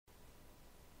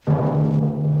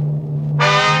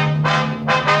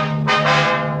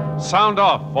Sound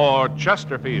off for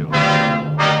Chesterfield.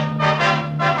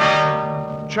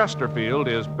 Chesterfield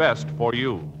is best for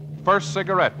you. First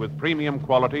cigarette with premium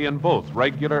quality in both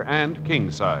regular and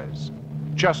king size.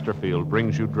 Chesterfield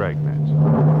brings you Dragnet.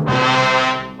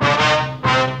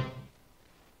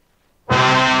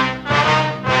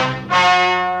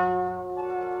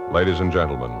 Ladies and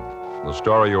gentlemen, the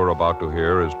story you're about to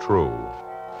hear is true.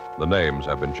 The names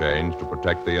have been changed to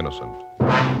protect the innocent.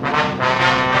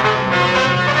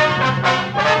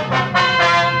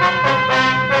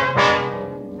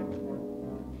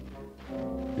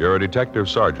 You're a detective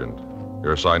sergeant.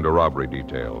 You're assigned to robbery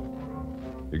detail.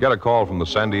 You get a call from the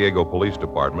San Diego Police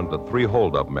Department that 3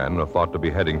 hold-up men are thought to be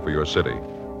heading for your city.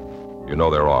 You know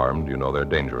they're armed. You know they're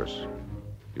dangerous.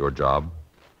 Your job,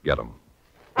 get them.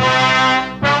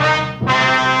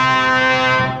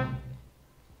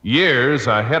 Years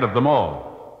ahead of them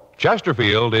all.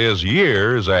 Chesterfield is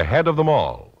years ahead of them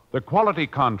all. The quality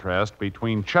contrast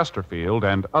between Chesterfield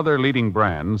and other leading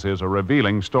brands is a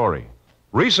revealing story.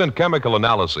 Recent chemical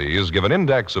analyses give an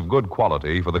index of good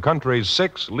quality for the country's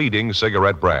 6 leading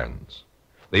cigarette brands.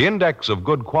 The index of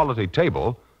good quality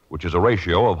table, which is a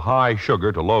ratio of high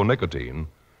sugar to low nicotine,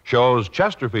 shows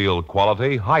Chesterfield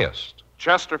quality highest.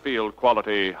 Chesterfield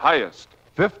quality highest.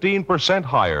 15%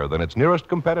 higher than its nearest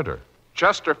competitor.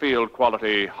 Chesterfield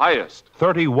quality highest.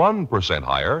 31%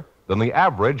 higher than the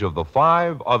average of the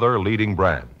 5 other leading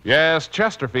brands. Yes,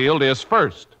 Chesterfield is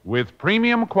first with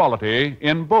premium quality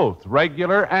in both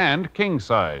regular and king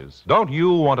size. Don't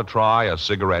you want to try a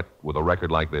cigarette with a record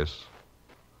like this?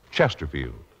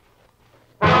 Chesterfield.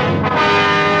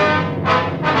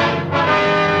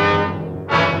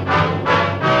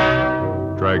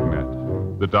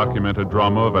 Dragnet, the documented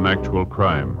drama of an actual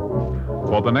crime.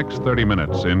 For the next 30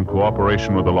 minutes, in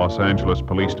cooperation with the Los Angeles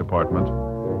Police Department,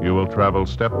 you will travel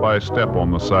step by step on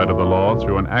the side of the law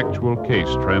through an actual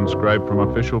case transcribed from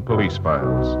official police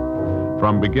files.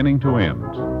 From beginning to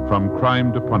end, from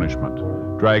crime to punishment,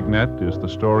 Dragnet is the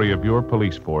story of your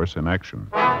police force in action.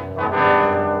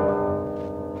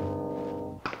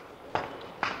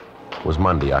 It was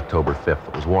Monday, October 5th.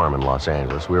 It was warm in Los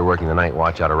Angeles. We were working the night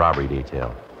watch out of robbery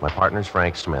detail. My partner's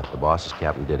Frank Smith. The boss is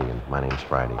Captain Didion. My name's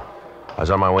Friday. I was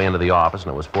on my way into the office,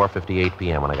 and it was 4:58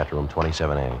 p.m. when I got to room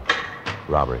 27A.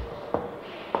 Robbery.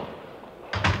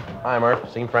 Hi,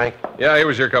 Murph. Seen Frank? Yeah, he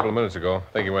was here a couple of minutes ago.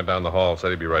 I think he went down the hall, said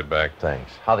he'd be right back.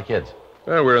 Thanks. How the kids?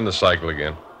 We're in the cycle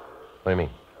again. What do you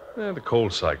mean? The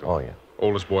cold cycle. Oh, yeah.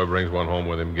 Oldest boy brings one home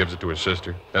with him, gives it to his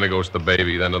sister. Then it goes to the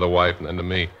baby, then to the wife, and then to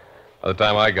me. By the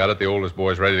time I got it, the oldest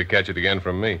boy's ready to catch it again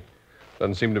from me.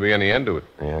 Doesn't seem to be any end to it.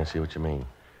 Yeah, I see what you mean.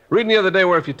 Reading the other day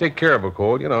where if you take care of a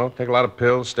cold, take a lot of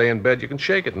pills, stay in bed, you can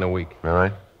shake it in a week. All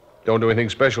right. Don't do anything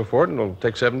special for it, and it'll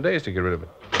take 7 days to get rid of it.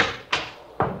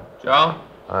 Joe?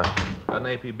 Got an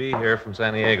APB here from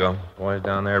San Diego. Boys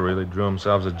down there really drew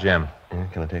themselves a gem. Yeah,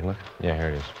 can I take a look? Yeah, here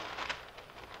it is.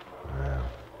 Well,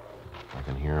 I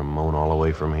can hear him moan all the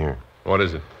way from here. What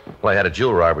is it? Well, I had a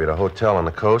jewel robbery at a hotel on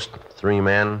the coast. 3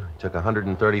 men, took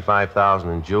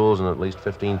 $135,000 in jewels and at least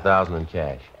 $15,000 in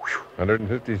cash.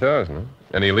 $150,000, huh?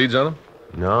 Any leads on them?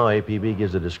 No, APB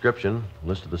gives a description,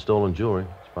 list of the stolen jewelry.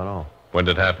 That's about all. When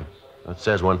did it happen? It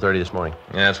says 1:30 this morning.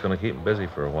 Yeah, it's going to keep him busy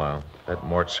for a while. That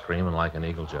Mort's screaming like an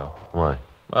eagle, Joe. Why?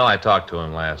 Well, I talked to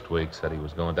him last week, said he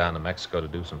was going down to Mexico to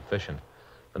do some fishing.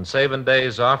 Been saving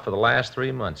days off for the last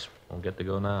 3 months. Won't get to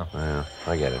go now. Yeah,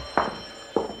 I get it.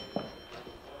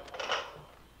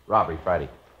 Robbery, Friday.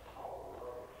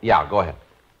 Yeah, go ahead.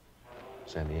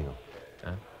 San Diego.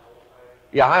 Huh?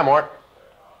 Yeah, hi, Mort.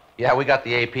 Yeah, we got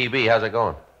the APB. How's it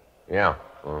going? Yeah.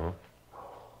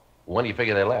 When do you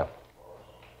figure they left?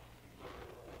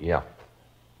 Yeah.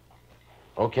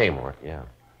 Okay, Mort, yeah.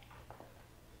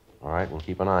 All right, we'll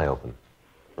keep an eye open.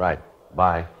 Right,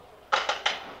 bye.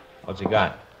 What's he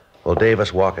got? Well,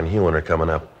 Davis, Walk, and Hewen are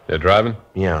coming up. They're driving?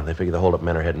 Yeah, they figure the hold-up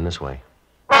men are heading this way.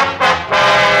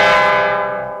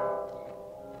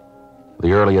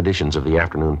 The early editions of the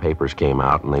afternoon papers came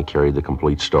out, and they carried the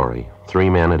complete story. 3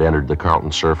 men had entered the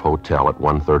Carlton Surf Hotel at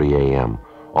 1:30 a.m.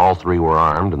 All 3 were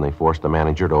armed, and they forced the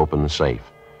manager to open the safe.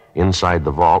 Inside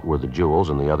the vault were the jewels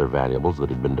and the other valuables that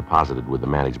had been deposited with the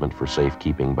management for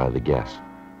safekeeping by the guests.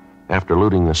 After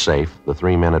looting the safe, the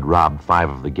 3 men had robbed 5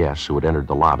 of the guests who had entered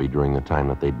the lobby during the time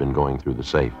that they'd been going through the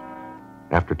safe.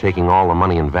 After taking all the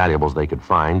money and valuables they could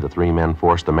find, the 3 men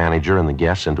forced the manager and the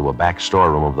guests into a back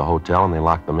storeroom of the hotel, and they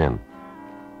locked them in.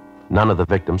 None of the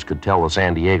victims could tell the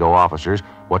San Diego officers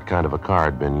what kind of a car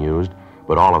had been used,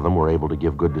 but all of them were able to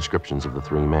give good descriptions of the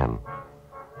 3 men.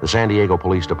 The San Diego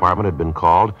Police Department had been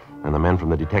called, and the men from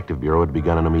the Detective Bureau had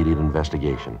begun an immediate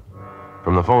investigation.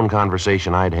 From the phone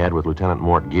conversation I'd had with Lieutenant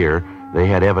Mort Gear, They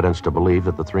had evidence to believe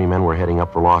that the three men were heading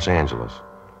up for Los Angeles.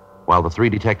 While the three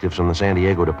detectives from the San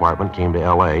Diego department came to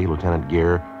L.A., Lieutenant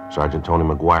Gear, Sergeant Tony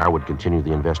McGuire would continue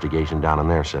the investigation down in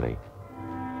their city.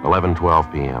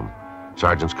 11:12 p.m.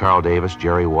 Sergeants Carl Davis,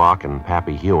 Jerry Walk, and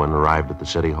Pappy Hewen arrived at the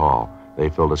city hall. They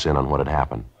filled us in on what had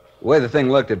happened. The way the thing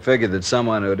looked, it figured that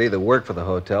someone who had either worked for the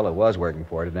hotel or was working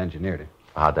for it had engineered it.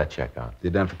 How'd that check out? The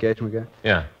identification we got?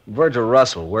 Yeah. Virgil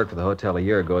Russell worked for the hotel a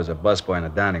year ago as a busboy in the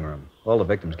dining room. All the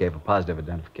victims gave a positive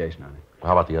identification on him.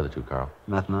 How about the other two, Carl?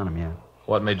 Nothing on him yet.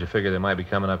 What made you figure they might be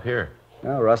coming up here?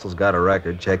 Well, Russell's got a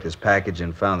record, checked his package,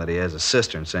 and found that he has a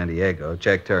sister in San Diego.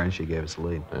 Checked her, and she gave us the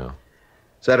lead. Yeah.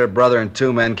 Said her brother and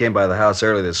two men came by the house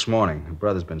early this morning. Her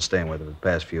brother's been staying with her for the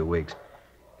past few weeks.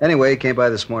 Anyway, he came by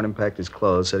this morning, packed his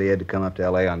clothes, said he had to come up to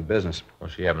L.A. on business. Well,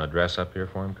 she have an address up here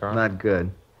for him, Carl? Not good.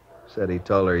 Said he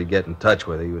told her he'd get in touch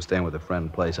with her. He was staying with a friend in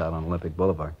a place out on Olympic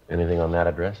Boulevard. Anything on that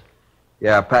address?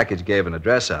 Yeah, our package gave an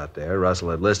address out there. Russell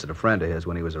had listed a friend of his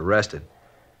when he was arrested.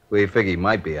 We figured he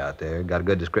might be out there. Got a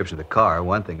good description of the car.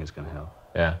 One thing is going to help.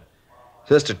 Yeah.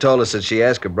 Sister told us that she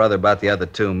asked her brother about the other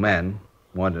two men.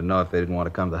 Wanted to know if they didn't want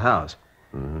to come to the house.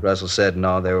 Mm-hmm. Russell said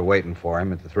no, they were waiting for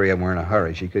him. If the three of them were in a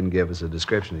hurry, she couldn't give us a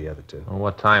description of the other two. Well,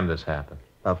 what time this happened?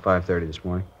 About 5:30 this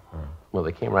morning. Well,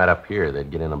 they came right up here. They'd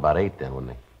get in about 8 then,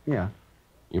 wouldn't they? Yeah,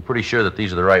 You're pretty sure that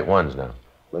these are the right ones now?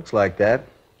 looks like that.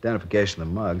 Identification of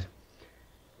the mugs.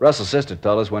 Russell's sister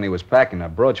told us when he was packing, a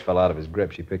brooch fell out of his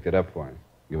grip. She picked it up for him.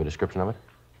 You have a description of it?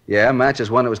 Yeah,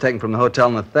 matches one that was taken from the hotel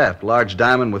in the theft. Large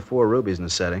diamond with 4 rubies in the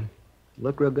setting.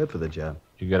 Looked real good for the job.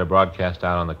 Did you get a broadcast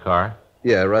out on the car?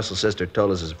 Yeah, Russell's sister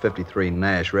told us it's a 53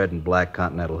 Nash, red and black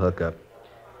Continental hookup.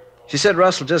 She said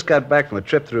Russell just got back from a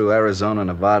trip through Arizona,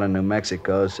 Nevada, New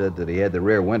Mexico. Said that he had the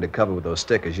rear window covered with those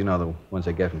stickers. You know, the ones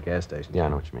they get from gas stations. Yeah, I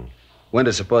know what you mean.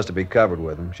 Window's supposed to be covered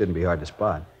with them. Shouldn't be hard to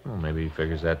spot. Well, maybe he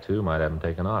figures that, too. Might have him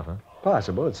taken off, huh?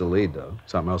 Possible. It's a lead, though.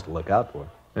 Something else to look out for.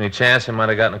 Any chance he might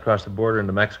have gotten across the border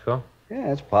into Mexico?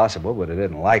 Yeah, it's possible, but it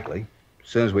isn't likely. As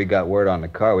soon as we got word on the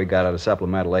car, we got out a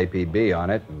supplemental APB on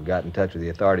it and got in touch with the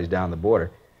authorities down the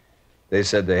border. They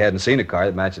said they hadn't seen a car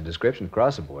that matched the description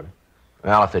across the border.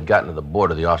 Well, if they'd gotten to the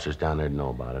border, the officers down there'd know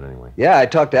about it anyway. Yeah, I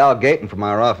talked to Al Gayton from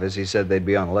our office. He said they'd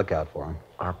be on the lookout for him.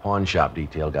 Our pawn shop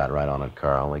detail got right on it,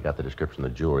 Carl. They got the description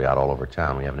of the jewelry out all over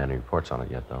town. We haven't had any reports on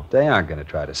it yet, though. They aren't going to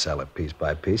try to sell it piece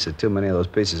by piece. Too many of those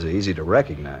pieces are easy to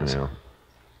recognize. Yeah.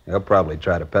 They'll probably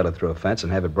try to peddle through a fence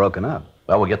and have it broken up.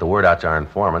 Well, we'll get the word out to our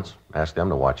informants. Ask them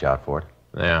to watch out for it.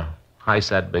 Yeah. Heist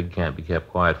that big can't be kept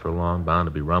quiet for long. Bound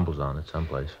to be rumbles on it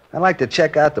someplace. I'd like to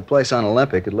check out the place on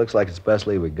Olympic. It looks like it's the best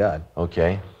lead we got.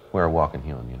 Okay. We're walking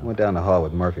Hewen, you know. Went down the hall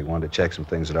with Murphy. Wanted to check some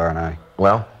things at R&I.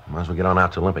 Well, might as well get on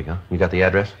out to Olympic, huh? You got the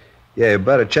address? Yeah, you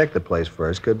better check the place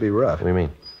first. Could be rough. What do you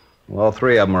mean? Well, all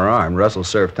 3 of them are armed. Russell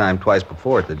served time twice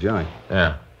before at the joint.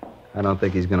 Yeah. I don't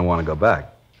think he's going to want to go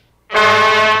back.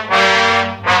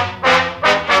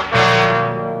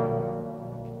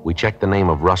 We checked the name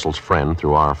of Russell's friend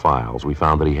through our files. We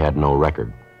found that he had no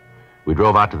record. We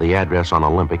drove out to the address on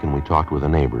Olympic and we talked with the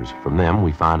neighbors. From them,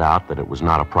 we found out that it was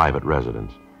not a private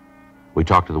residence. We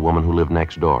talked to the woman who lived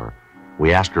next door.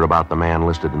 We asked her about the man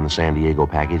listed in the San Diego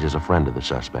package as a friend of the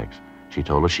suspects. She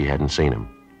told us she hadn't seen him.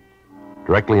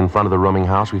 Directly in front of the rooming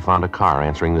house, we found a car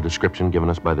answering the description given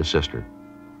us by the sister.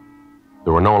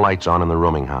 There were no lights on in the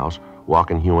rooming house.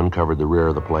 Walk and Hewen covered the rear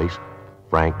of the place.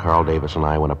 Frank, Carl Davis, and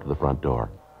I went up to the front door.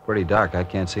 Pretty dark. I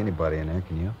can't see anybody in there.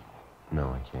 Can you? No,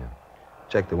 I can't.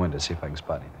 Check the window, see if I can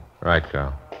spot anything. Right,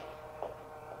 Carl.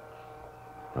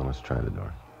 Well, let's try the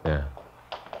door. Yeah.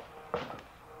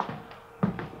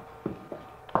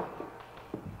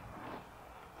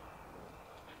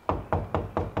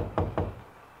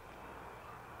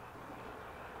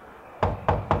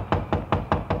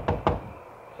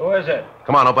 Who is it?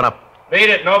 Come on, open up. Beat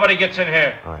it. Nobody gets in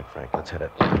here. All right, Frank, let's hit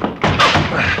it.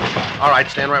 All right,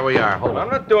 stand right where you are. Hold I'm on.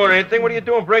 not doing anything. What are you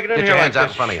doing breaking in Get here your hands like out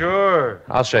this? in front of you. Sure.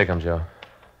 I'll shake him, Joe.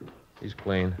 He's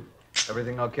clean.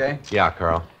 Everything okay? Yeah,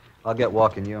 Carl. I'll get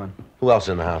Walk and Ewan. Who else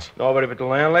in the house? Nobody but the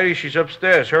landlady. She's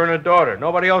upstairs. Her and her daughter.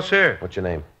 Nobody else here. What's your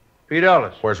name? Pete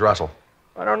Ellis. Where's Russell?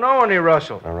 I don't know any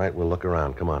Russell. All right, we'll look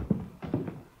around. Come on.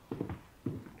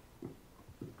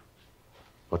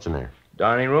 What's in there?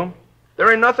 Dining room. There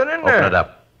ain't nothing in there. Open it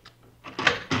up.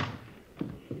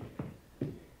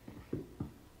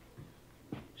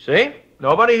 See?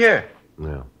 Nobody here.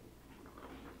 No.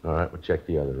 All right, we'll check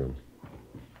the other rooms.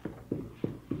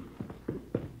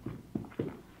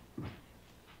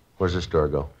 Where's this door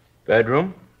go?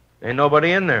 Bedroom. Ain't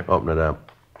nobody in there. Open it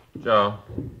up. Joe,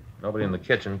 nobody in the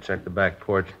kitchen. Check the back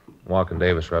porch. Walk and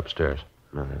Davis are upstairs.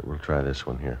 All right, we'll try this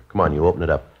one here. Come on, you open it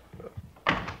up.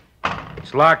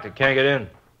 It's locked. I can't get in.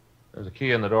 There's a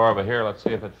key in the door over here. Let's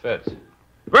see if it fits.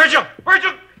 Virgil!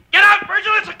 Virgil! Get out!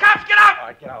 Virgil, it's the cops! Get out! All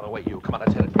right, get out of the way, you. Come on,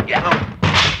 let's hit it. Yeah.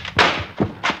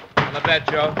 On the bed,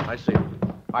 Joe. I see.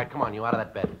 All right, come on, you out of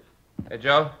that bed. Hey,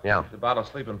 Joe. Yeah. There's a bottle of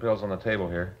sleeping pills on the table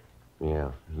here.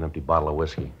 Yeah, there's an empty bottle of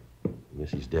whiskey. I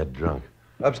guess he's dead drunk.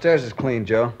 Upstairs is clean,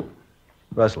 Joe.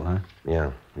 Russell, huh?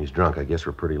 Yeah, he's drunk. I guess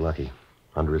we're pretty lucky.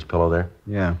 Under his pillow there?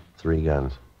 Yeah. 3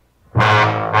 guns.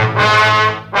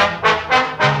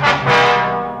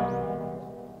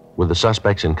 With the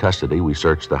suspects in custody, we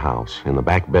searched the house. In the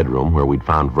back bedroom, where we'd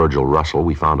found Virgil Russell,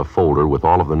 we found a folder with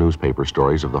all of the newspaper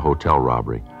stories of the hotel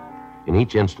robbery. In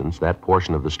each instance, that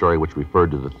portion of the story which referred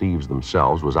to the thieves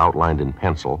themselves was outlined in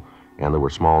pencil, and there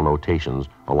were small notations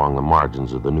along the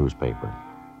margins of the newspaper.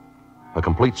 A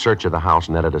complete search of the house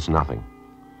netted us nothing.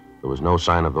 There was no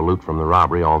sign of the loot from the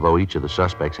robbery, although each of the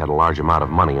suspects had a large amount of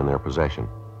money in their possession.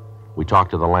 We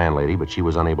talked to the landlady, but she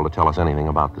was unable to tell us anything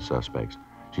about the suspects.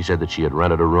 She said that she had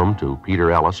rented a room to Peter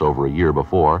Ellis over a year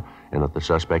before, and that the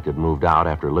suspect had moved out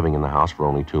after living in the house for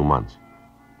only 2 months.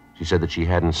 She said that she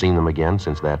hadn't seen them again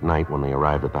since that night when they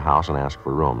arrived at the house and asked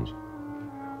for rooms.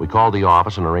 We called the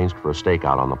office and arranged for a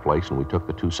stakeout on the place, and we took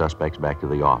the 2 suspects back to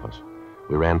the office.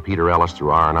 We ran Peter Ellis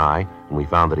through R&I, and we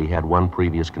found that he had 1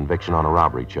 previous conviction on a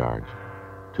robbery charge.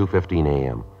 2:15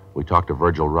 a.m. We talked to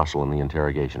Virgil Russell in the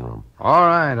interrogation room. All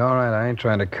right. I ain't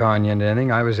trying to con you into anything.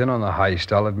 I was in on the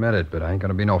heist, I'll admit it, but I ain't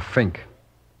gonna be no fink.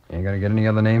 You ain't gonna get any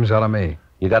other names out of me.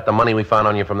 You got the money we found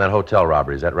on you from that hotel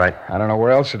robbery, is that right? I don't know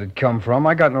where else it'd come from.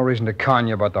 I got no reason to con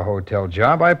you about the hotel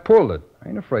job. I pulled it. I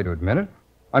ain't afraid to admit it.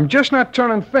 I'm just not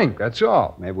turning fink, that's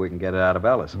all. Maybe we can get it out of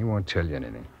Ellis. He won't tell you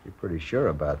anything. You're pretty sure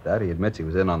about that. He admits he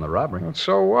was in on the robbery. Well,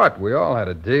 so what? We all had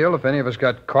a deal. If any of us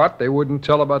got caught, they wouldn't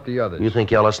tell about the others. You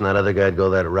think Ellis and that other guy'd go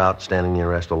that route, standing the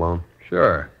arrest alone?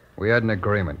 Sure. We had an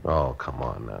agreement. Oh, come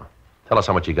on now. Tell us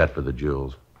how much you got for the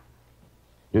jewels.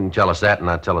 You can tell us that and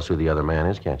not tell us who the other man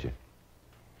is, can't you?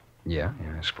 Yeah,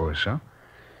 I suppose so.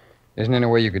 Isn't any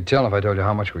way you could tell if I told you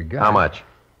how much we got? How much?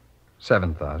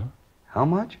 7,000. How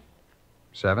much?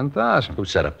 7,000. Who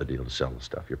set up the deal to sell the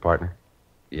stuff? Your partner?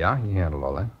 Yeah, he handled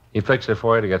all that. He fixed it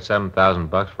for you to get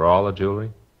 $7,000 for all the jewelry?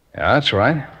 Yeah, that's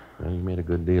right. Well, you made a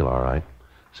good deal, all right.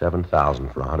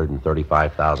 7,000 for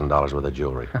 $135,000 worth of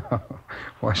jewelry.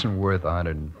 Wasn't worth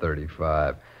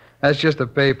 135. That's just the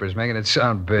papers making it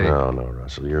sound big. No,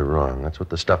 Russell, you're wrong. That's what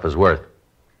the stuff is worth.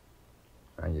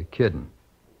 Are you kidding?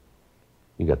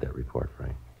 You got that report,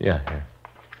 Frank? Yeah, here.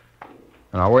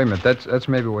 Now, wait a minute. That's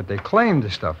maybe what they claim the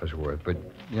stuff is worth. But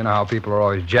you know how people are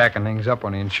always jacking things up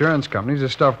on the insurance companies. The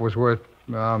stuff was worth,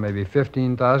 maybe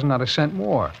 15,000, not a cent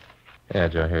more. Yeah,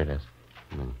 Joe, here it is.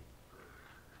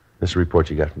 This is a report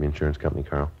you got from the insurance company,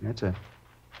 Carl. That's it. Would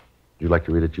you like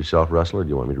to read it yourself, Russell, or do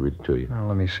you want me to read it to you? Well,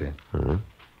 let me see it. Uh-huh.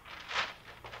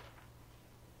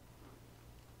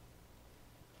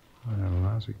 What a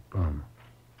lousy bum.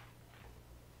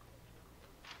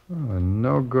 Oh,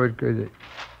 no good.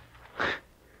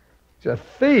 He's a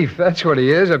thief, that's what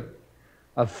he is.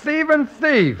 A thieving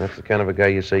thief. That's the kind of a guy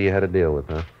you say you had a deal with,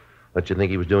 huh? Let you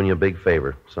think he was doing you a big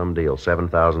favor. Some deal,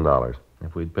 $7,000.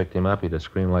 If we'd picked him up, he'd have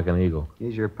screamed like an eagle.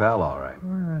 He's your pal, all right.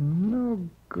 What a no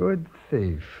good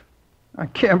thief. I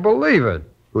can't believe it.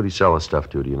 Who'd he sell the stuff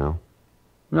to, do you know?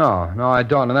 No, I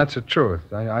don't, and that's the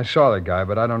truth. I saw the guy,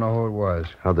 but I don't know who it was.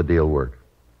 How'd the deal work?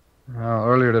 Well,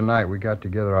 earlier tonight, we got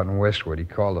together out in Westwood. He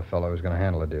called the fellow who was going to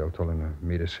handle the deal, told him to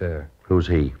meet us here. Who's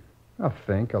he? A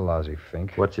lousy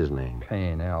Fink. What's his name?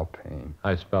 Payne, Al Payne.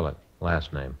 I spell it.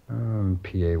 Last name.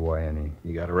 P-A-Y-N-E.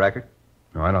 You got a record?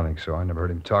 No, I don't think so. I never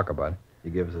heard him talk about it. You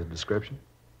give us a description?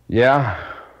 Yeah.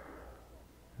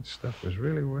 That stuff was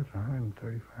really worth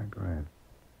 135 grand.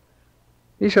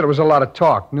 He said it was a lot of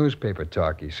talk, newspaper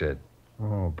talk, he said.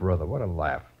 Oh, brother, what a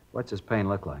laugh. What's his pain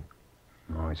look like?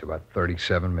 Oh, he's about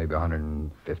 37, maybe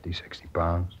 150, 60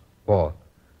 pounds. Bald.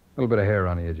 A little bit of hair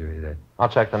on the edge of his head. I'll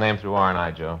check the name through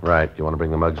R&I, Joe. Right. You want to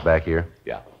bring the mugs back here?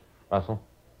 Yeah. Russell?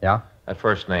 Yeah? That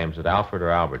first name, is it Alfred or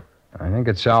Albert? I think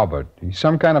it's Albert. He's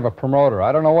some kind of a promoter.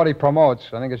 I don't know what he promotes.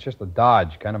 I think it's just a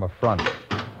dodge, kind of a front.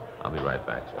 I'll be right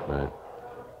back, Joe.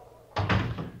 Right.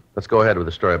 Let's go ahead with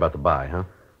the story about the buy, huh?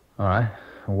 All right.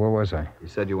 Where was I? You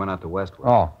said you went out to Westwood.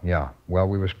 Oh, yeah. Well,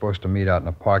 we were supposed to meet out in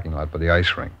a parking lot by the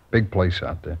ice rink. Big place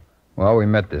out there. Well, we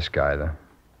met this guy, the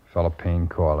fellow Payne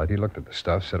called it. He looked at the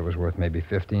stuff, said it was worth maybe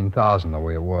 15,000 the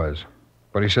way it was.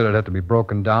 But he said it had to be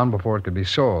broken down before it could be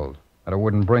sold. That it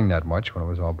wouldn't bring that much when it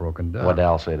was all broken down. What'd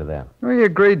Al say to that? Well, he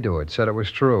agreed to it, said it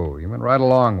was true. He went right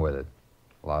along with it.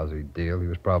 Lousy deal. He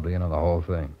was probably in on the whole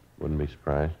thing. Wouldn't be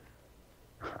surprised.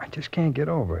 I just can't get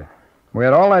over it. We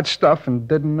had all that stuff and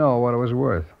didn't know what it was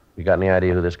worth. You got any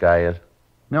idea who this guy is?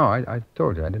 No, I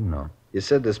told you I didn't know. You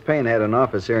said this Payne had an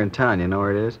office here in town. You know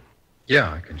where it is?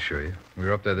 Yeah, I can show you. We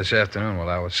were up there this afternoon while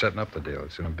I was setting up the deal.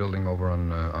 It's in a building over on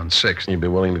 6th. You'd be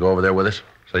willing to go over there with us?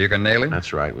 So you can nail him?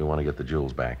 That's right. We want to get the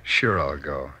jewels back. Sure, I'll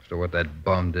go. So what that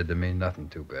bum did to me, nothing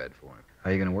too bad for him.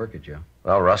 How you going to work it, Joe?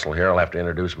 Well, Russell here will have to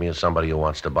introduce me as somebody who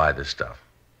wants to buy this stuff.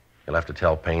 He'll have to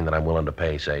tell Payne that I'm willing to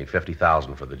pay, say,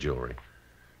 $50,000 for the jewelry.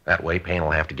 That way, Payne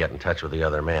will have to get in touch with the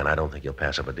other man. I don't think he'll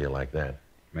pass up a deal like that.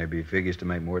 Maybe he figures to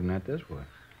make more than that this way.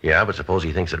 Yeah, but suppose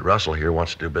he thinks that Russell here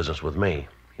wants to do business with me.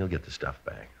 He'll get the stuff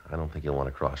back. I don't think he'll want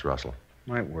to cross Russell.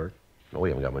 Might work. No, we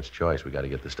haven't got much choice. We got to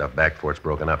get the stuff back before it's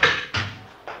broken up.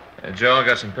 Joe, I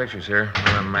got some pictures here. None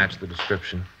of them match the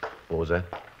description. What was that?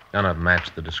 None of them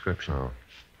match the description. Oh.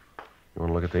 You want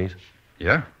to look at these?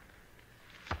 Yeah?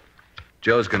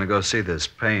 Joe's going to go see this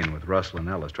Payne with Russell and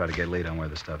Ellis, try to get a lead on where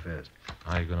the stuff is.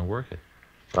 How are you going to work it?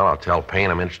 Well, I'll tell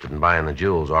Payne I'm interested in buying the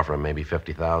jewels, offer him maybe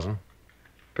 $50,000.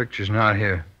 Picture's not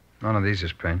here. None of these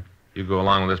is Payne. You go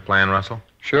along with this plan, Russell?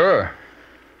 Sure.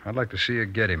 I'd like to see you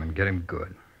get him and get him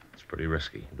good. It's pretty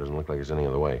risky. It doesn't look like there's any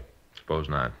other way. Suppose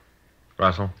not.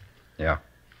 Russell? Yeah?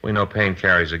 We know Payne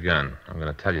carries a gun. I'm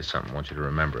going to tell you something. I want you to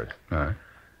remember it. All right.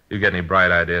 You get any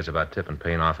bright ideas about tipping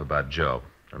Payne off about Joe?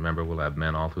 Remember, we'll have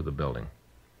men all through the building.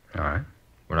 All right.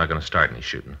 We're not going to start any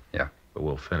shooting. Yeah. But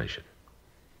we'll finish it.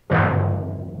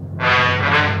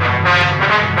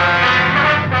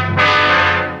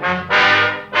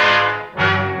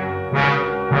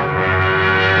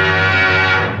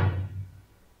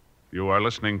 You are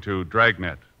listening to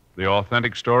Dragnet, the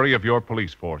authentic story of your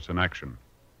police force in action.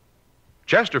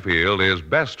 Chesterfield is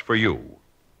best for you.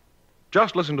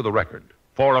 Just listen to the record.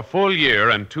 For a full year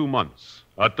and 2 months,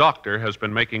 a doctor has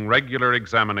been making regular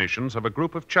examinations of a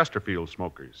group of Chesterfield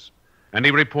smokers, and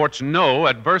he reports no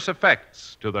adverse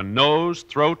effects to the nose,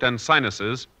 throat, and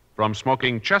sinuses from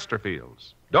smoking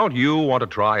Chesterfields. Don't you want to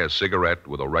try a cigarette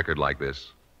with a record like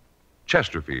this?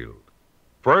 Chesterfield.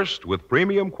 First with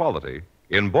premium quality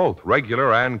in both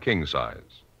regular and king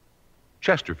size.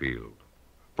 Chesterfield.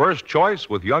 First choice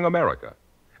with Young America.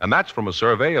 And that's from a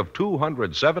survey of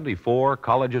 274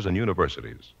 colleges and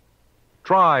universities.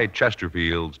 Try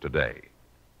Chesterfields today.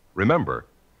 Remember,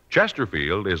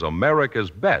 Chesterfield is America's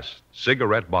best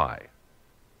cigarette buy.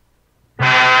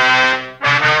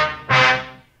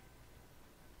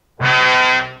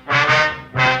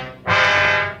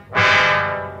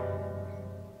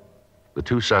 The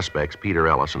two suspects, Peter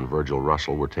Ellis and Virgil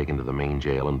Russell, were taken to the main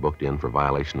jail and booked in for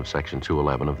violation of Section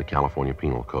 211 of the California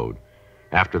Penal Code.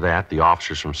 After that, the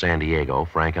officers from San Diego,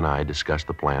 Frank and I, discussed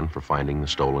the plan for finding the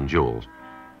stolen jewels.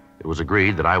 It was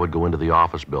agreed that I would go into the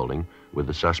office building with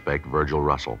the suspect, Virgil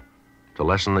Russell. To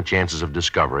lessen the chances of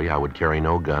discovery, I would carry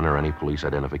no gun or any police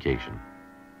identification.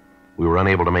 We were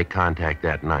unable to make contact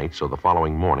that night, so the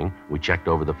following morning, we checked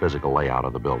over the physical layout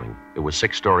of the building. It was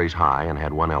 6 stories high and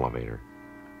had one elevator.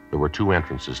 There were 2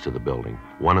 entrances to the building,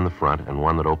 one in the front and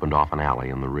one that opened off an alley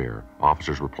in the rear.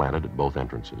 Officers were planted at both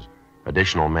entrances.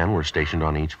 Additional men were stationed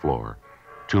on each floor.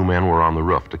 2 men were on the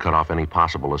roof to cut off any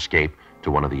possible escape to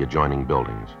one of the adjoining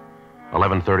buildings.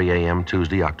 11:30 a.m.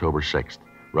 Tuesday, October 6th.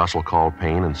 Russell called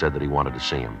Payne and said that he wanted to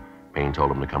see him. Payne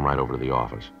told him to come right over to the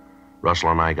office.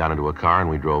 Russell and I got into a car and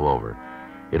we drove over.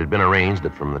 It had been arranged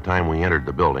that from the time we entered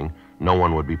the building, no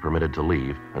one would be permitted to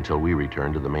leave until we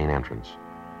returned to the main entrance.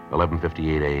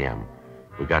 11:58 a.m.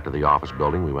 We got to the office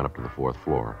building. We went up to the 4th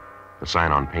floor. The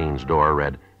sign on Payne's door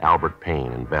read, Albert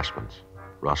Payne, Investments.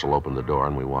 Russell opened the door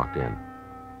and we walked in.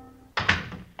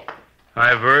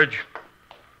 Hi, Verge.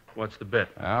 What's the bit?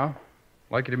 Al,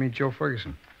 like you to meet Joe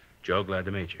Ferguson. Joe, glad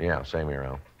to meet you. Yeah, same here,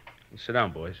 Al. Sit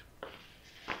down, boys.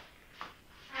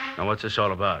 Now, what's this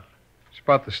all about? It's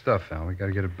about the stuff, Al. We got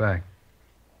to get it back.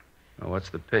 Now, what's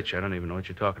the pitch? I don't even know what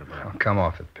you're talking about. Oh, come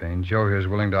off it, Payne. Joe here's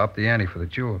willing to up the ante for the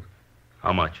jewels.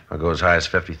 How much? I'll go as high as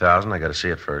 $50,000. I got to see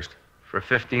it first. For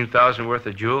 $15,000 worth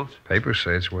of jewels? Papers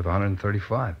say it's worth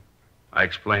 $135. I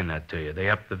explained that to you. They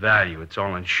up the value. It's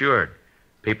all insured.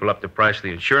 People up the price of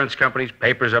the insurance companies.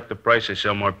 Papers up the price. They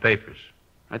sell more papers.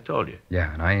 I told you.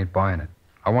 Yeah, and I ain't buying it.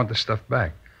 I want the stuff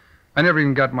back. I never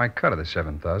even got my cut of the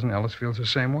 $7,000. Ellis feels the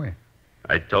same way.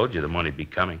 I told you the money'd be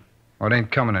coming. Oh, it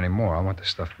ain't coming anymore. I want the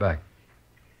stuff back.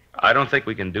 I don't think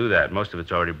we can do that. Most of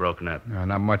it's already broken up. No,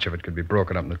 not much of it could be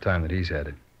broken up in the time that he's had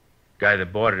it. Guy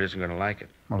that bought it isn't going to like it.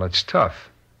 Well, that's tough.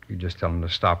 You just tell him to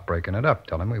stop breaking it up.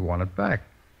 Tell him we want it back.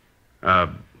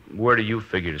 Where do you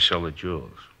figure to sell the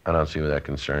jewels? I don't see where that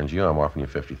concerns you. I'm offering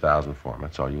you $50,000 for them.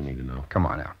 That's all you need to know. Come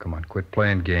on, Al. Come on. Quit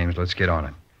playing games. Let's get on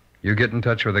it. You get in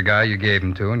touch with the guy you gave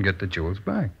them to and get the jewels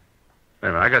back. Wait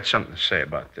a minute. I got something to say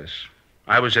about this.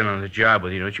 I was in on the job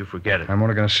with you. Don't you forget it. I'm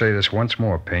only going to say this once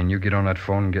more, Payne. You get on that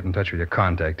phone and get in touch with your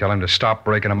contact. Tell him to stop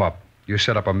breaking them up. You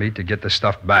set up a meet to get the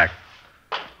stuff back.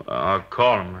 I'll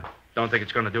call him. I don't think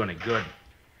it's going to do any good.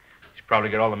 He's probably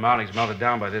got all the mountings melted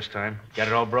down by this time. Got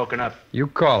it all broken up. You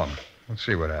call him. Let's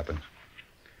see what happens.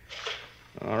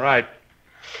 All right.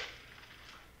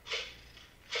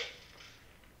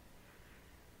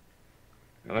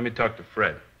 Now, let me talk to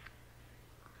Fred.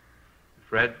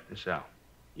 Fred, it's Al.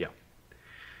 Yeah.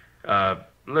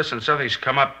 Listen, something's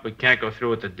come up. We can't go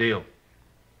through with the deal.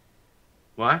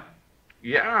 What?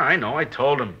 Yeah, I know. I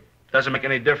told him. Doesn't make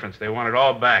any difference. They want it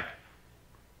all back.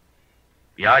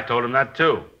 Yeah, I told him that,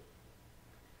 too.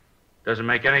 Doesn't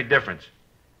make any difference.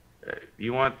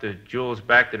 You want the jewels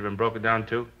back that have been broken down,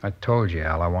 too? I told you,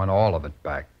 Al, I want all of it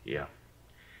back. Yeah.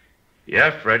 Yeah,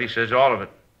 Freddie says all of it.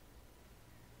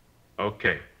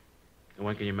 Okay. And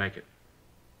when can you make it?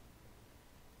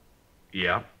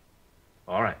 Yeah.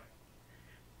 All right.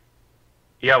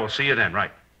 Yeah, we'll see you then,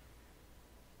 right.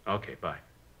 Okay, bye.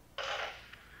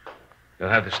 They'll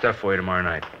have the stuff for you tomorrow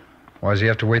night. Why does he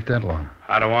have to wait that long?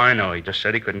 How do I know? He just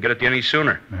said he couldn't get it to you any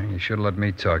sooner. You should have let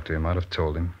me talk to him. I'd have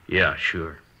told him. Yeah,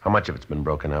 sure. How much of it's been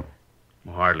broken up?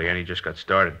 Well, hardly any. Just got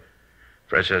started.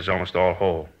 Fred says almost all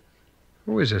whole.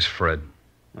 Who is this Fred?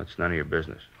 That's none of your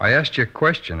business. I asked you a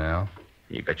question, Al.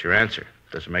 You got your answer.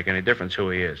 Doesn't make any difference who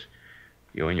he is.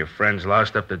 You and your friends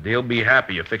lost up the deal. Be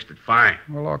happy. You fixed it fine.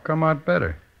 Well, I'll come out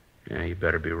better. Yeah, you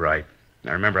better be right.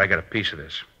 Now, remember, I got a piece of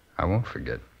this. I won't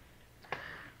forget.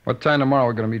 What time tomorrow are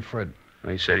we going to meet Fred?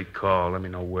 He said he'd call. Let me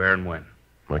know where and when.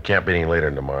 Well, it can't be any later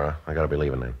than tomorrow. I gotta be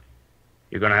leaving then.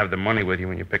 You're going to have the money with you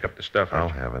when you pick up the stuff, I'll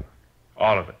aren't you? have it.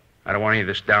 All of it. I don't want any of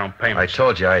this down payment. I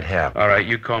told you I'd have. All right,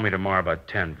 you call me tomorrow about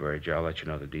 10, Verge. I'll let you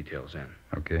know the details then.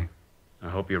 Okay. I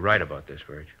hope you're right about this,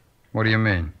 Verge. What do you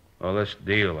mean? Well, this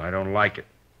deal, I don't like it.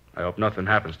 I hope nothing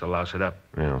happens to louse it up.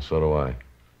 Yeah, so do I.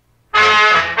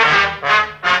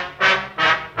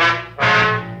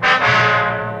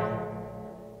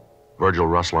 Virgil,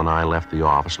 Russell, and I left the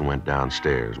office and went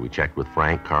downstairs. We checked with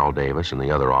Frank, Carl Davis, and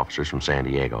the other officers from San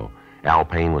Diego. Al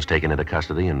Payne was taken into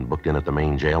custody and booked in at the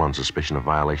main jail on suspicion of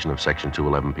violation of Section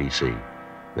 211 PC.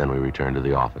 Then we returned to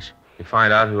the office. You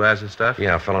find out who has the stuff?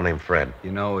 Yeah, a fellow named Fred.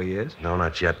 You know who he is? No,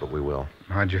 not yet, but we will.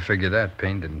 How'd you figure that?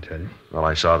 Payne didn't tell you. Well,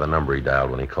 I saw the number he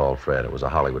dialed when he called Fred. It was a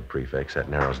Hollywood prefix. That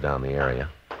narrows down the area.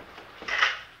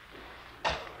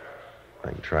 I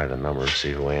can try the number and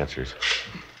see who answers.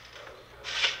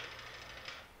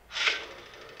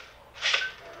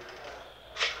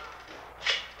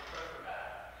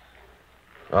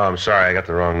 Oh, I'm sorry. I got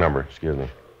the wrong number. Excuse me.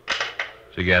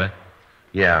 Did you get it?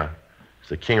 Yeah. It's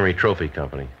the Kingery Trophy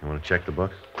Company. You want to check the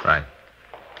book? Right.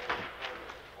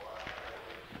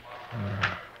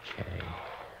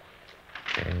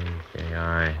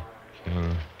 K-I,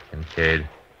 King, Kincaid.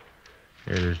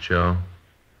 Here it is, Joe.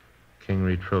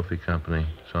 Kingery Trophy Company.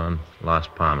 It's on Las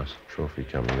Palmas. Trophy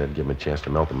Company. That'd give him a chance to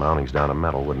melt the mountings down to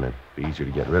metal, wouldn't it? Be easier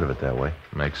to get rid of it that way.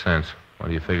 Makes sense. What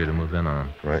do you figure to move in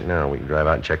on? Right now. We can drive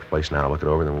out and check the place now, look it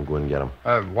over, then we'll go in and get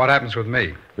them. What happens with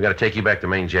me? We got to take you back to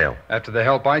main jail. After the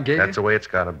help I gave That's you? the way it's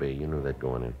got to be. You knew that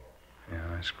going in. Yeah,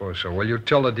 I suppose so. Well, you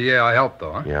tell the DA I helped,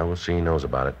 though, huh? Yeah, we'll see he knows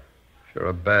about it. Sure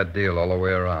a bad deal all the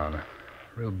way around.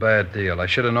 Real bad deal. I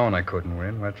should have known I couldn't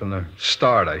win. Right from the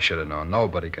start, I should have known.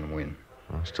 Nobody can win.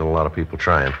 Well, still a lot of people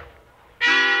trying.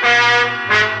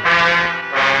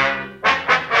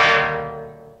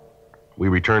 We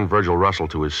returned Virgil Russell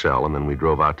to his cell, and then we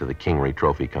drove out to the Kingery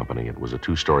Trophy Company. It was a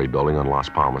two-story building on Las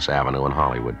Palmas Avenue in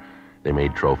Hollywood. They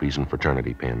made trophies and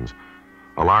fraternity pins.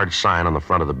 A large sign on the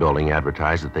front of the building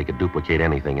advertised that they could duplicate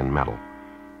anything in metal.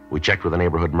 We checked with the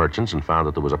neighborhood merchants and found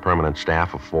that there was a permanent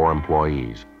staff of 4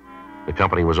 employees. The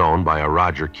company was owned by a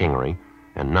Roger Kingery,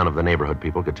 and none of the neighborhood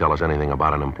people could tell us anything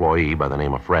about an employee by the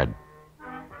name of Fred.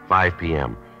 5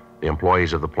 p.m. The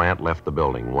employees of the plant left the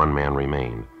building. 1 man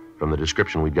remained. From the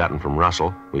description we'd gotten from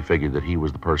Russell, we figured that he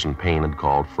was the person Payne had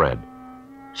called Fred.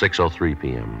 6:03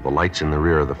 p.m. The lights in the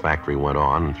rear of the factory went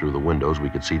on, and through the windows we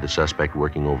could see the suspect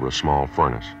working over a small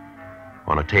furnace.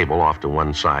 On a table off to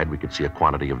one side, we could see a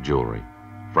quantity of jewelry.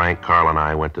 Frank, Carl, and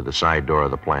I went to the side door of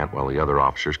the plant while the other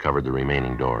officers covered the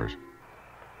remaining doors.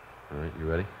 All right, you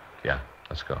ready? Yeah,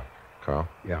 let's go. Carl?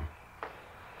 Yeah.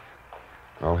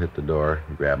 I'll hit the door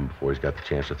and grab him before he's got the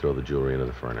chance to throw the jewelry into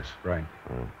the furnace. Right.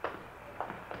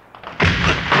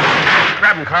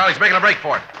 Grab him, Carl. He's making a break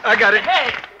for it. I got it.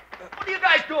 Hey, what are you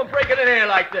guys doing breaking in here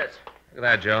like this? Look at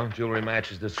that, Joe. Jewelry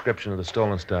matches the description of the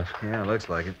stolen stuff. Yeah, looks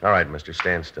like it. All right, mister,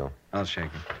 stand still. I'll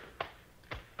shake him.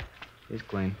 He's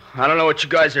clean. I don't know what you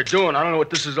guys are doing. I don't know what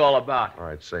this is all about. All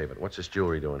right, save it. What's this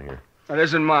jewelry doing here? That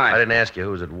isn't I mine. didn't ask you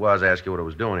whose it was. I asked you what it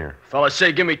was doing here. Fellas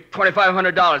say give me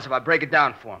 $2,500 if I break it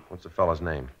down for him. What's the fellow's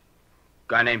name?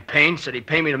 Guy named Payne said he'd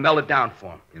pay me to melt it down for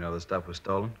him. You know the stuff was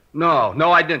stolen? No,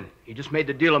 I didn't. He just made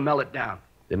the deal to melt it down.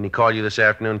 Didn't he call you this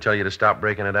afternoon and tell you to stop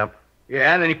breaking it up?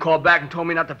 Yeah, and then he called back and told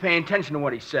me not to pay attention to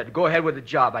what he said. Go ahead with the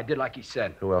job. I did like he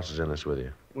said. Who else is in this with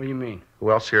you? What do you mean?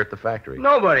 Who else here at the factory?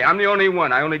 Nobody. I'm the only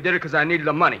one. I only did it because I needed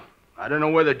the money. I don't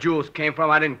know where the jewels came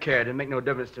from. I didn't care. It didn't make no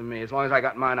difference to me. As long as I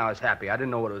got mine, I was happy. I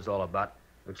didn't know what it was all about.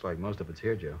 Looks like most of it's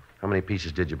here, Joe. How many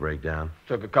pieces did you break down?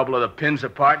 Took a couple of the pins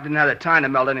apart. Didn't have the time to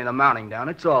melt any of the mounting down.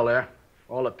 It's all there.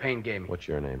 All that Payne gave me. What's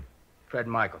your name? Fred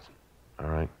Michelson. All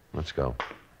right, let's go.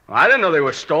 I didn't know they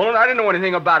were stolen. I didn't know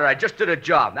anything about it. I just did a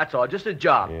job. That's all. Just a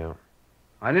job. Yeah.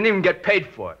 I didn't even get paid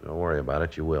for it. Don't worry about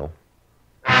it. You will.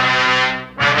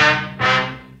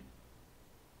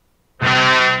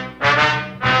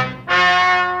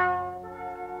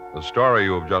 The story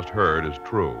you have just heard is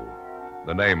true.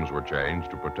 The names were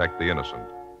changed to protect the innocent.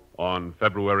 On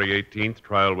February 18th,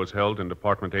 trial was held in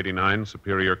Department 89,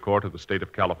 Superior Court of the State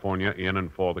of California, in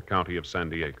and for the County of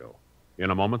San Diego. In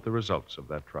a moment, the results of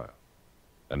that trial.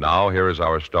 And now, here is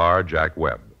our star, Jack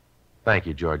Webb. Thank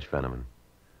you, George Fenneman.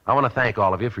 I want to thank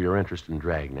all of you for your interest in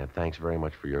Dragnet. Thanks very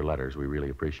much for your letters. We really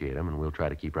appreciate them, and we'll try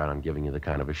to keep right on giving you the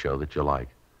kind of a show that you like.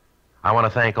 I want to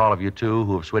thank all of you, too,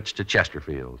 who have switched to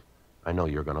Chesterfield. I know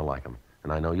you're going to like them,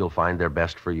 and I know you'll find they're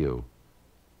best for you.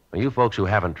 Now, you folks who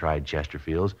haven't tried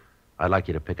Chesterfields, I'd like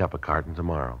you to pick up a carton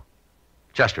tomorrow.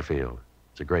 Chesterfield.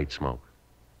 It's a great smoke.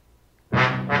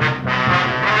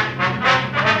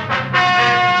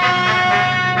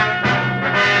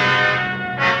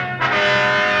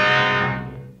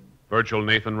 Virgil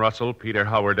Nathan Russell, Peter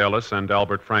Howard Ellis, and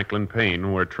Albert Franklin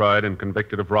Payne were tried and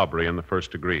convicted of robbery in the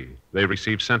first degree. They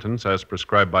received sentence as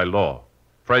prescribed by law.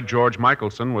 Fred George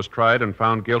Michelson was tried and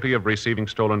found guilty of receiving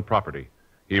stolen property.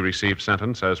 He received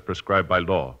sentence as prescribed by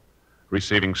law.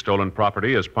 Receiving stolen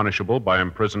property is punishable by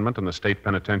imprisonment in the state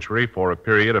penitentiary for a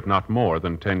period of not more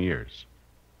than 10 years.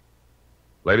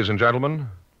 Ladies and gentlemen,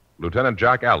 Lieutenant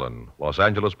Jack Allen, Los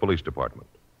Angeles Police Department.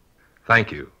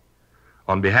 Thank you.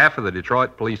 On behalf of the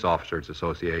Detroit Police Officers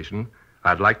Association,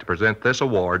 I'd like to present this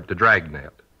award to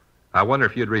Dragnet. I wonder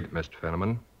if you'd read it, Mr.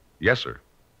 Fenneman. Yes, sir.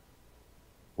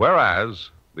 Whereas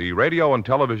the radio and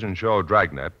television show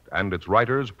Dragnet and its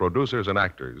writers, producers, and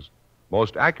actors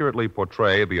most accurately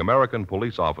portray the American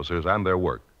police officers and their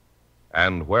work.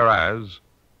 And whereas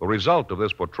the result of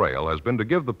this portrayal has been to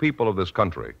give the people of this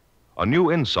country a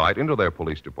new insight into their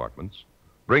police departments,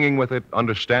 bringing with it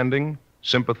understanding,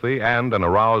 sympathy, and an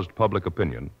aroused public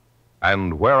opinion.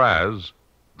 And whereas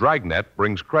Dragnet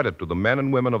brings credit to the men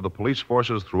and women of the police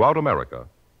forces throughout America,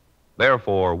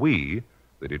 therefore we,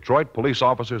 the Detroit Police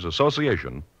Officers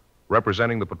Association,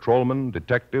 representing the patrolmen,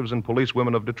 detectives, and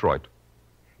policewomen of Detroit,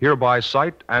 hereby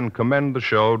cite and commend the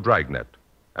show Dragnet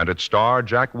and its star,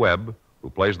 Jack Webb, who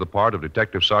plays the part of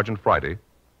Detective Sergeant Friday,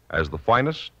 as the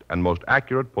finest and most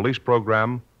accurate police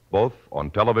program both on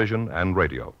television and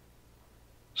radio.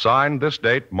 Signed this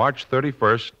date, March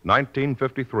 31st,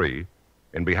 1953,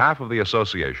 in behalf of the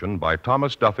association by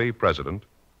Thomas Duffy, President,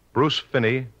 Bruce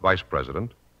Finney, Vice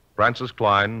President, Francis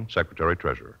Klein,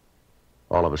 Secretary-Treasurer.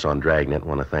 All of us on Dragnet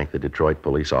want to thank the Detroit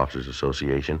Police Officers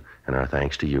Association, and our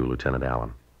thanks to you, Lieutenant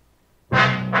Allen.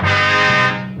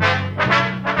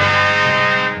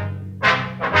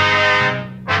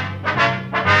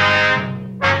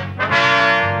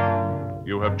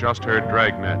 You have just heard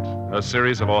Dragnet, a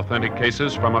series of authentic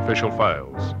cases from official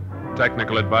files.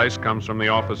 Technical advice comes from the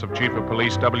Office of Chief of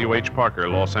Police W.H. Parker,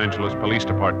 Los Angeles Police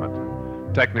Department.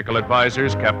 Technical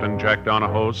advisors, Captain Jack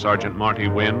Donahoe, Sergeant Marty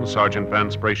Wynn, Sergeant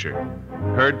Vance Brasher.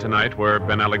 Heard tonight were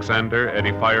Ben Alexander,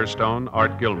 Eddie Firestone,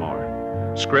 Art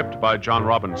Gilmore. Script by John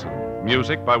Robinson.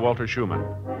 Music by Walter Schumann.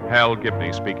 Hal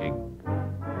Gibney speaking.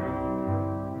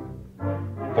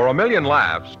 For a million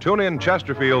laughs, tune in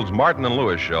Chesterfield's Martin and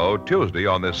Lewis show Tuesday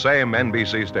on this same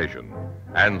NBC station.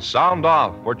 And sound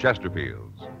off for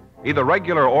Chesterfield's. Either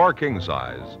regular or king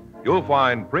size, you'll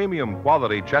find premium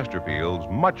quality Chesterfields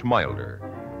much milder.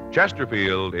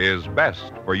 Chesterfield is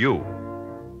best for you.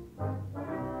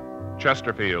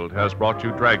 Chesterfield has brought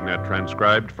you Dragnet,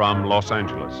 transcribed from Los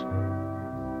Angeles.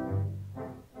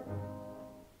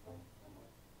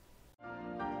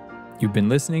 You've been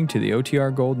listening to the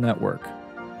OTR Gold Network.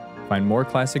 Find more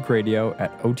classic radio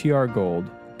at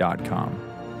otrgold.com.